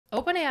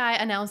OpenAI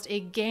announced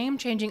a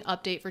game-changing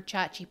update for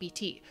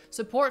ChatGPT,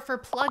 support for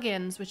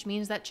plugins, which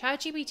means that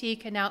ChatGPT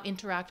can now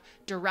interact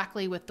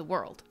directly with the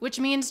world, which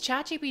means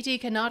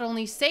ChatGPT can not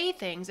only say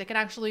things, it can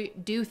actually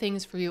do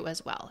things for you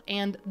as well.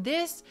 And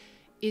this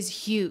is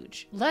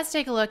huge. Let's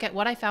take a look at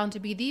what I found to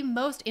be the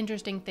most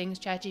interesting things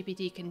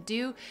ChatGPT can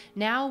do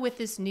now with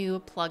this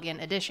new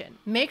plugin addition.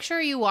 Make sure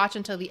you watch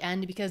until the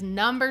end because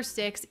number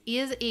 6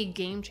 is a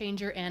game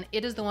changer and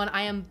it is the one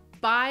I am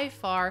by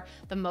far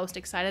the most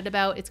excited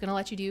about. It's gonna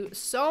let you do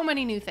so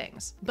many new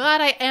things, but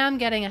I am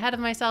getting ahead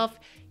of myself.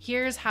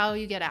 Here's how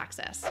you get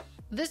access.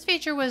 This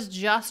feature was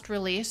just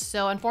released,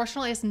 so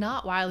unfortunately it's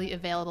not widely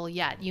available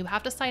yet. You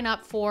have to sign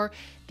up for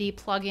the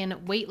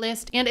plugin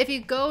waitlist. And if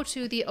you go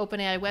to the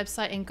OpenAI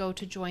website and go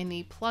to join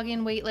the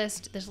plugin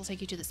waitlist, this will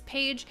take you to this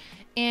page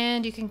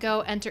and you can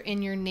go enter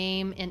in your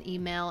name and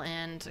email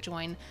and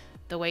join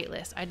the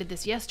waitlist. I did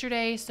this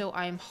yesterday, so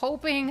I'm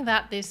hoping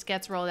that this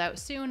gets rolled out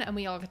soon and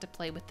we all get to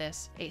play with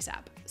this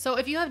ASAP. So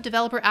if you have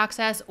developer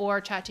access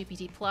or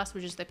ChatGPT Plus,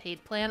 which is the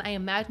paid plan, I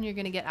imagine you're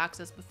gonna get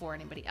access before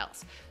anybody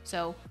else.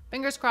 So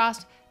fingers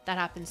crossed, that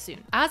happens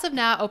soon. As of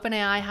now,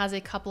 OpenAI has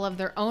a couple of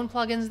their own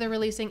plugins they're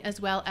releasing as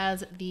well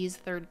as these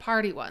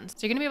third-party ones.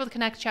 So you're gonna be able to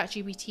connect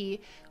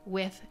ChatGPT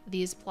with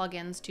these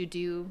plugins to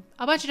do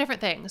a bunch of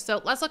different things.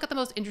 So let's look at the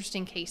most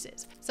interesting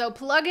cases. So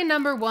plugin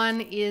number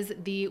 1 is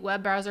the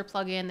web browser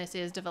plugin. This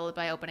is developed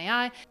by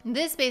OpenAI.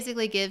 This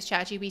basically gives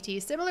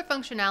ChatGPT similar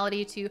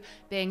functionality to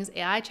Bing's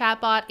AI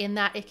chatbot in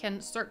that it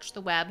can search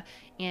the web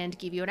and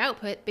give you an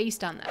output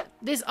based on that.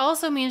 This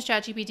also means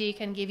ChatGPT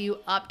can give you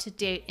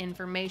up-to-date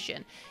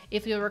information.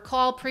 If you'll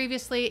recall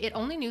previously, it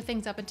only knew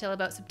things up until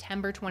about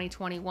September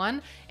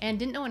 2021 and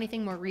didn't know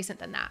anything more recent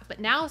than that. But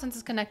now, since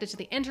it's connected to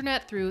the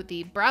internet through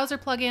the browser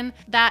plugin,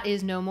 that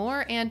is no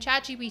more, and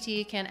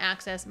ChatGPT can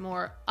access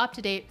more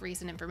up-to-date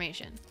recent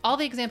information. All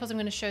the examples I'm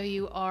going to show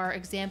you are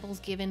examples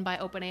given by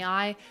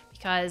OpenAI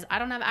because I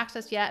don't have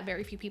access yet,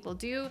 very few people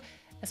do,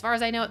 as far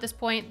as I know at this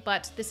point,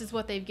 but this is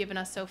what they've given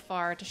us so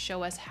far to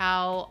show us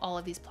how all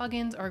of these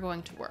plugins are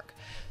going to work.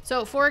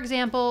 So for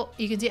example,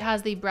 you can see it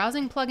has the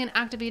browsing plugin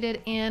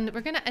activated and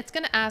it's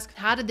gonna ask,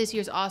 how did this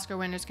year's Oscar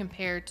winners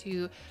compare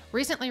to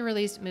recently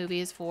released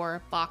movies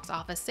for box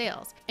office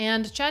sales?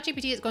 And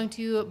ChatGPT is going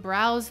to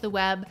browse the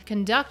web,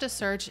 conduct a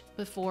search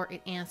before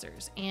it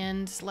answers,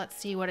 and let's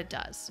see what it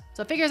does.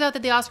 So it figures out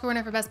that the Oscar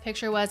winner for Best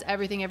Picture was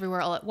Everything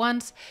Everywhere All at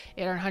Once.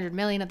 It earned $100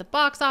 million at the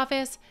box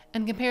office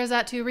and compares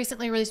that to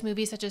recently released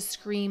movies such as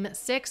Scream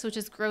 6, which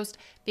has grossed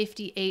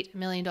 $58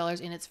 million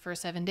in its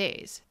first 7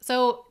 days.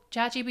 So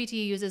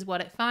ChatGPT uses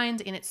what it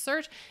finds in its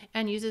search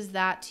and uses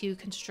that to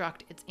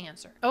construct its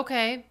answer.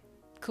 Okay,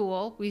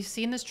 cool. We've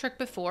seen this trick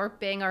before.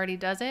 Bing already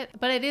does it,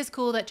 but it is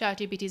cool that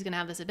ChatGPT is going to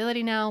have this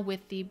ability now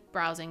with the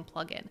browsing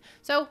plugin.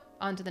 So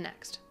on to the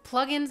next.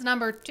 Plugins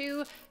number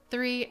 2,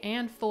 3,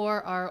 and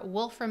 4 are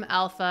Wolfram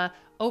Alpha,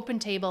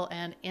 OpenTable,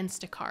 and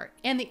Instacart.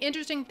 And the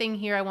interesting thing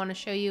here I want to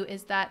show you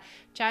is that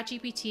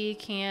ChatGPT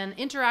can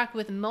interact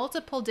with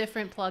multiple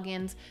different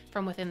plugins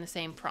from within the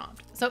same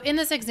prompt. So in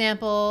this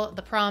example,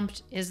 the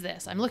prompt is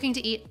this: I'm looking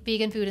to eat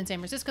vegan food in San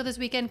Francisco this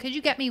weekend. Could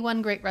you get me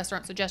one great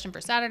restaurant suggestion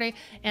for Saturday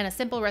and a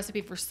simple recipe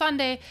for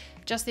Sunday?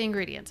 Just the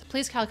ingredients.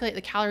 Please calculate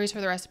the calories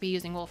for the recipe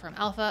using Wolfram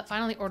Alpha.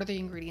 Finally, order the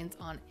ingredients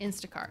on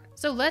Instacart.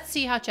 So let's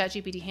see how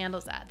ChatGPT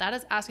handles that. That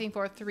is asking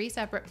for 3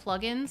 separate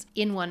plugins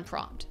in one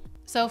prompt.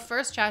 So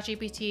first,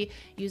 ChatGPT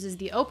uses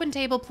the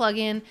OpenTable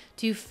plugin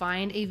to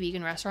find a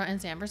vegan restaurant in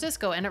San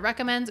Francisco, and it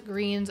recommends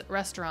Green's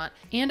Restaurant,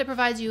 and it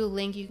provides you a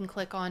link you can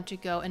click on to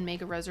go and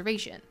make a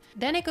reservation.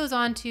 Then it goes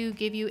on to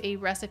give you a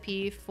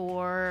recipe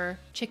for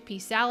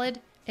chickpea salad.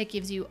 It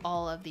gives you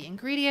all of the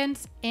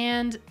ingredients,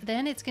 and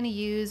then it's going to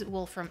use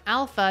Wolfram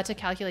Alpha to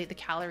calculate the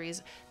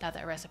calories that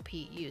that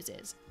recipe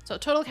uses. So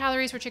total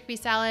calories for chickpea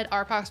salad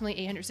are approximately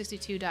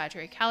 862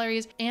 dietary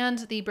calories, and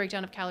the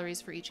breakdown of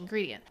calories for each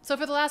ingredient. So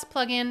for the last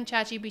plugin,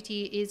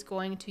 ChatGPT is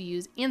going to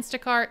use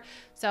Instacart.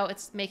 So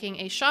it's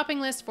making a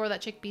shopping list for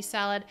that chickpea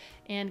salad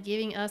and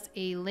giving us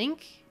a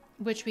link,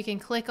 which we can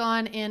click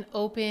on and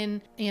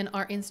open in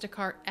our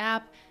Instacart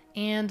app.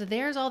 And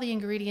there's all the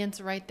ingredients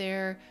right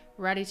there,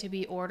 ready to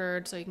be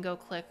ordered. So you can go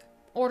click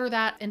order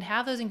that and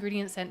have those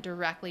ingredients sent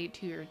directly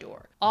to your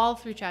door, all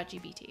through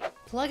ChatGPT.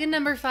 Plugin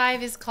number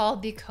 5 is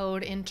called the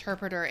Code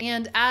Interpreter.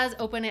 And as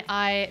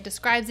OpenAI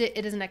describes it,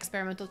 it is an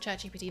experimental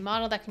ChatGPT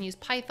model that can use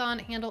Python,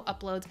 handle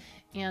uploads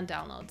and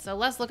downloads. So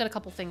let's look at a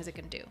couple things it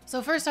can do.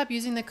 So first up,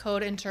 using the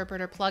Code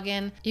Interpreter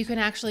plugin, you can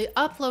actually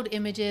upload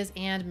images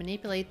and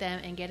manipulate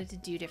them and get it to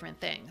do different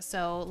things.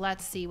 So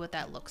let's see what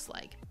that looks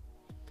like.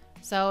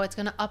 So it's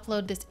going to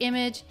upload this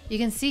image. You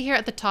can see here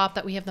at the top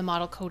that we have the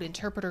model Code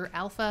Interpreter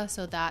Alpha.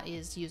 So that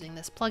is using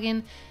this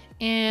plugin.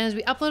 And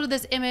we uploaded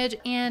this image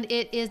and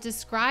it is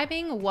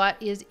describing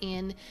what is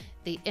in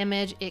the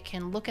image. It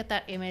can look at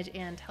that image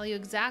and tell you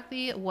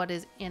exactly what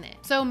is in it.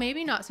 So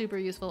maybe not super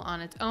useful on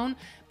its own,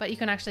 but you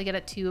can actually get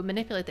it to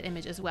manipulate the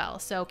image as well.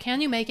 So can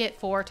you make it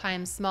 4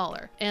 times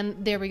smaller?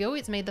 And there we go.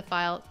 It's made the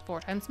file 4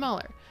 times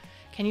smaller.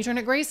 Can you turn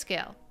it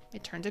grayscale?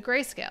 It turns it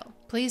grayscale.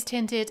 Please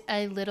tint it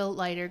a little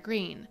lighter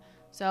green.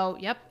 So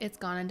yep, it's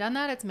gone and done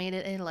that. It's made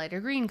it a lighter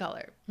green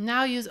color.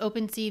 Now use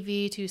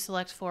OpenCV to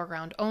select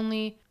foreground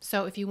only.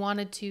 So if you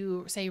wanted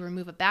to, say,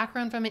 remove a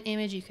background from an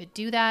image, you could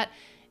do that.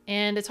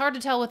 And it's hard to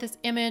tell with this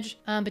image,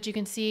 but you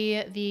can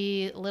see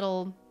the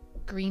little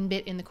green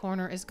bit in the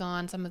corner is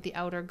gone. Some of the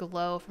outer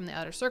glow from the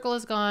outer circle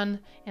is gone,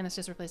 and it's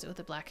just replaced it with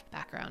a black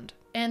background.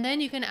 And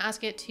then you can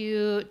ask it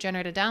to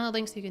generate a download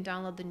link so you can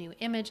download the new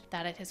image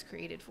that it has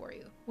created for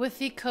you. With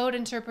the code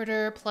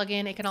interpreter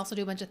plugin, it can also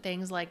do a bunch of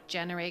things like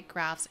generate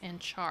graphs and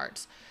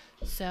charts.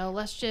 So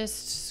let's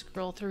just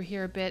scroll through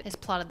here a bit. It's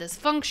plotted this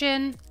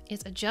function.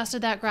 It's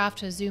adjusted that graph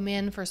to zoom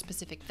in for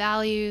specific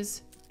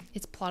values.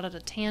 It's plotted a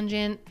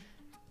tangent.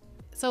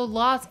 So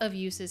lots of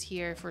uses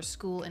here for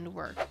school and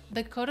work.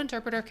 The code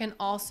interpreter can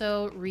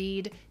also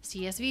read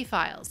CSV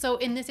files. So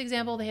in this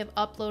example, they have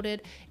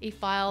uploaded a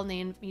file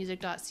named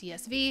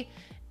music.csv,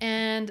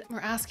 and we're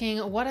asking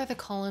what are the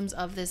columns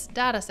of this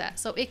data set.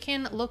 So it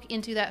can look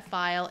into that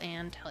file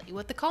and tell you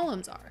what the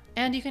columns are.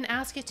 And you can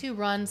ask it to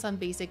run some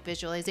basic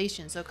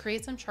visualization. So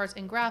create some charts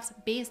and graphs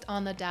based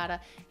on the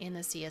data in the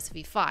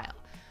CSV file.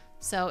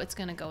 So it's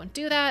gonna go and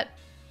do that.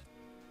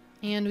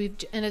 And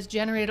it's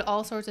generated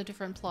all sorts of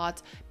different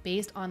plots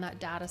based on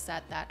that data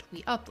set that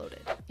we uploaded.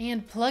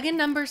 And plugin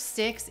number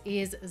 6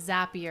 is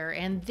Zapier.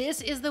 And this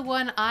is the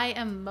one I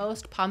am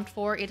most pumped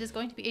for. It is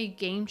going to be a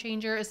game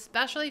changer,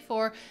 especially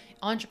for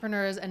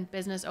entrepreneurs and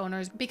business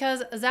owners,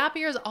 because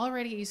Zapier is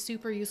already a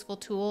super useful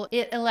tool.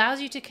 It allows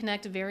you to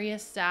connect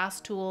various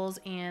SaaS tools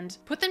and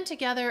put them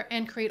together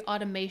and create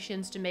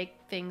automations to make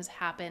things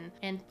happen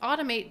and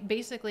automate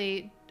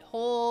basically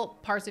whole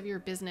parts of your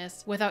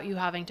business without you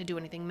having to do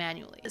anything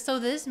manually. So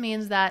this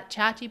means that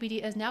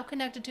ChatGPT is now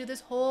connected to this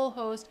whole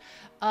host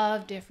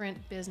of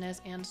different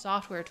business and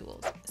software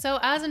tools. So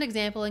as an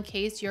example, in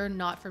case you're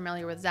not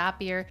familiar with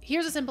Zapier,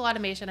 here's a simple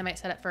automation I might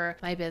set up for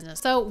my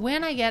business. So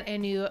when I get a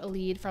new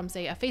lead from,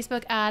 say, a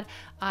Facebook ad,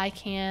 I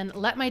can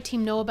let my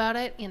team know about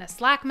it in a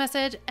Slack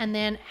message and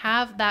then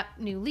have that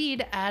new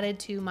lead added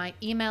to my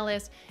email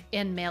list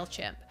in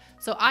MailChimp.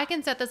 So I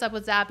can set this up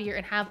with Zapier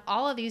and have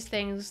all of these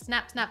things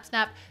snap, snap,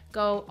 snap,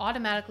 go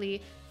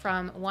automatically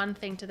from one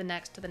thing to the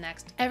next to the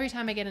next. Every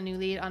time I get a new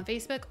lead on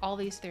Facebook, all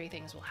these 3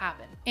 things will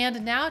happen.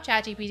 And now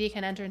ChatGPT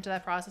can enter into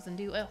that process and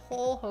do a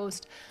whole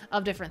host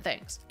of different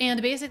things.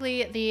 And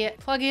basically the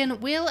plugin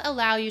will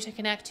allow you to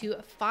connect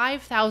to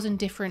 5,000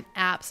 different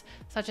apps,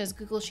 such as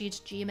Google Sheets,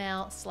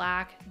 Gmail,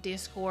 Slack,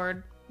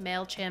 Discord,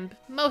 MailChimp,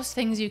 most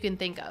things you can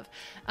think of.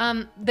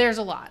 There's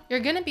a lot. You're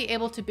gonna be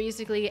able to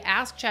basically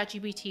ask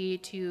ChatGPT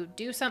to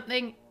do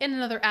something in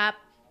another app,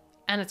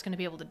 and it's gonna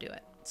be able to do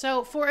it.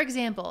 So for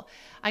example,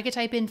 I could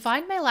type in,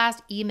 find my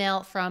last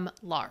email from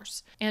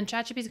Lars. And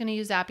ChatGPT is gonna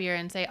use Zapier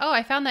and say, oh,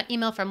 I found that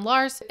email from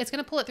Lars. It's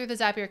gonna pull it through the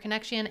Zapier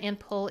connection and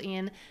pull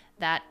in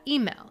that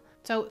email.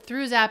 So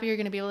through Zapier, you're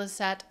gonna be able to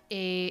set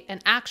an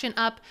action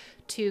up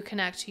to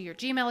connect to your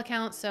Gmail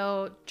account.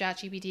 So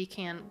ChatGPT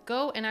can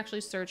go and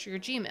actually search your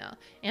Gmail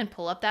and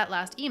pull up that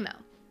last email.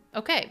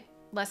 Okay,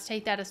 let's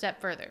take that a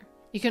step further.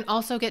 You can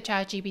also get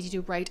ChatGPT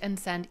to write and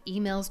send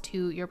emails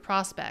to your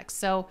prospects.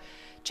 So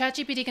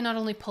ChatGPT can not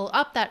only pull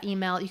up that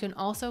email, you can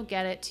also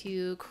get it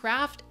to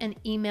craft an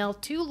email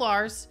to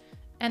Lars.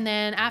 And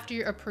then after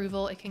your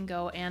approval, it can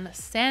go and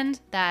send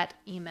that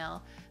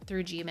email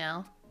through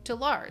Gmail to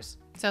Lars.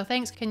 So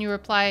thanks, can you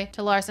reply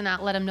to Lars and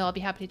let him know I'll be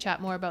happy to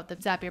chat more about the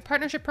Zapier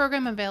partnership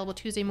program available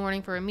Tuesday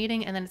morning for a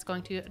meeting, and then it's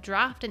going to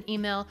draft an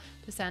email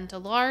to send to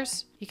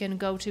Lars. You can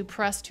go to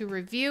press to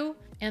review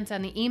and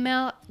send the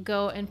email,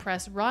 go and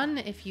press run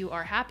if you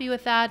are happy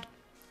with that,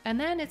 and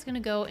then it's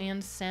gonna go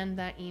and send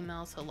that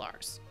email to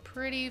Lars.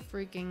 Pretty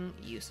freaking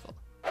useful.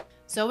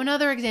 So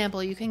another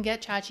example, you can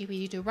get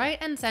ChatGPT to write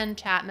and send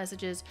chat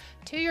messages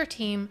to your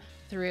team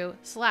through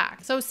Slack.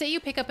 So say you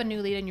pick up a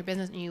new lead in your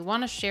business and you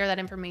want to share that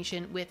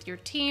information with your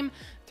team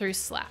through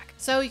Slack.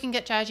 So you can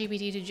get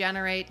ChatGPT to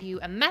generate you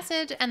a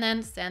message and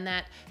then send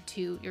that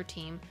to your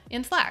team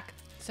in Slack.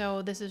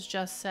 So this is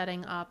just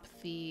setting up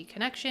the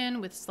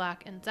connection with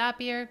Slack and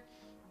Zapier.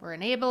 We're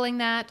enabling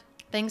that.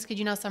 Thanks, could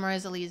you now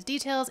summarize the lead's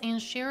details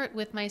and share it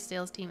with my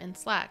sales team in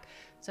Slack?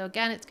 So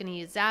again, it's going to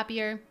use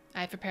Zapier.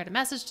 I've prepared a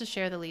message to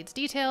share the lead's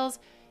details.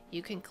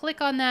 You can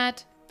click on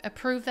that,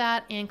 approve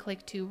that, and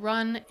click to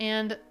run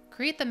and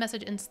create the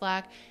message in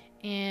Slack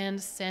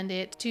and send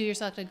it to your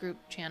selected group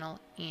channel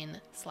in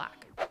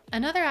Slack.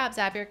 Another app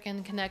Zapier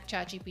can connect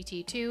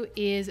ChatGPT to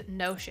is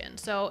Notion.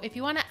 So if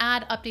you want to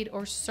add, update,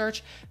 or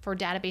search for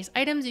database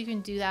items, you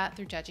can do that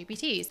through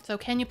ChatGPT. So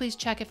can you please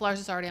check if Lars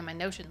is already on my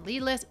Notion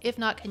lead list? If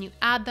not, can you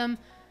add them?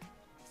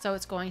 So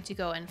it's going to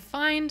go and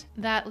find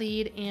that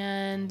lead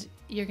and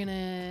you're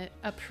gonna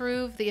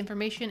approve the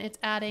information it's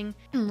adding,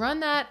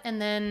 run that,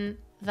 and then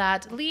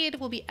that lead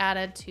will be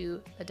added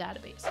to the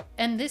database.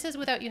 And this is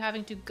without you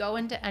having to go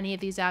into any of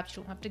these apps.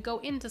 You don't have to go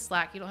into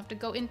Slack. You don't have to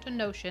go into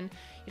Notion.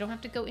 You don't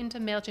have to go into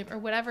MailChimp or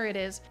whatever it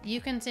is.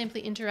 You can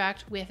simply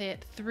interact with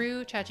it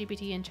through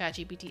ChatGPT, and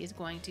ChatGPT is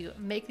going to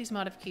make these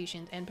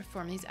modifications and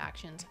perform these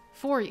actions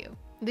for you.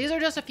 These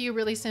are just a few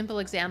really simple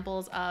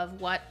examples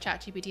of what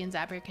ChatGPT and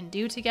Zapier can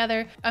do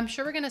together. I'm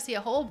sure we're gonna see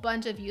a whole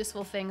bunch of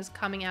useful things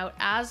coming out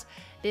as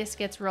this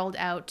gets rolled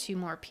out to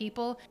more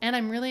people. And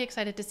I'm really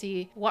excited to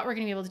see what we're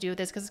gonna be able to do with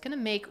this, because it's gonna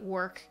make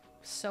work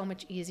so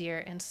much easier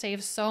and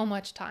save so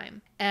much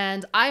time.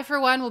 And I, for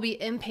one, will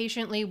be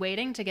impatiently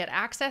waiting to get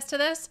access to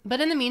this.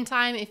 But in the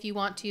meantime, if you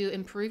want to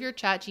improve your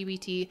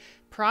ChatGPT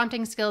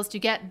prompting skills to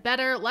get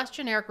better, less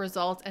generic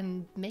results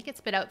and make it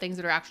spit out things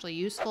that are actually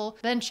useful,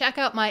 then check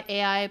out my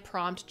AI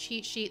prompt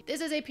cheat sheet. This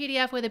is a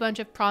PDF with a bunch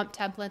of prompt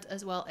templates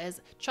as well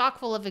as chock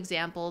full of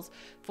examples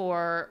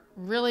for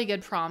really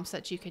good prompts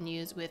that you can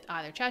use with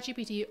either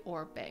ChatGPT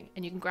or Bing.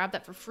 And you can grab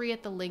that for free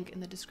at the link in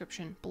the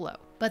description below.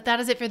 But that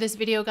is it for this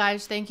video,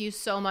 guys. Thank you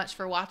so much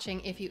for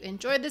watching. If you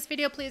enjoyed this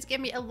video, please give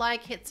me a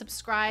like, hit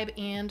subscribe,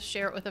 and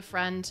share it with a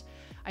friend.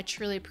 I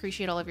truly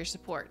appreciate all of your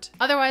support.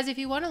 Otherwise, if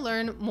you want to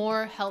learn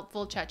more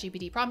helpful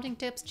ChatGPT prompting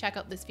tips, check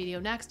out this video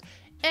next.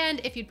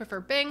 And if you'd prefer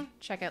Bing,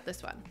 check out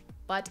this one.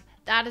 But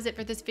that is it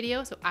for this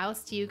video, so I'll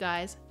see you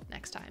guys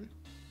next time.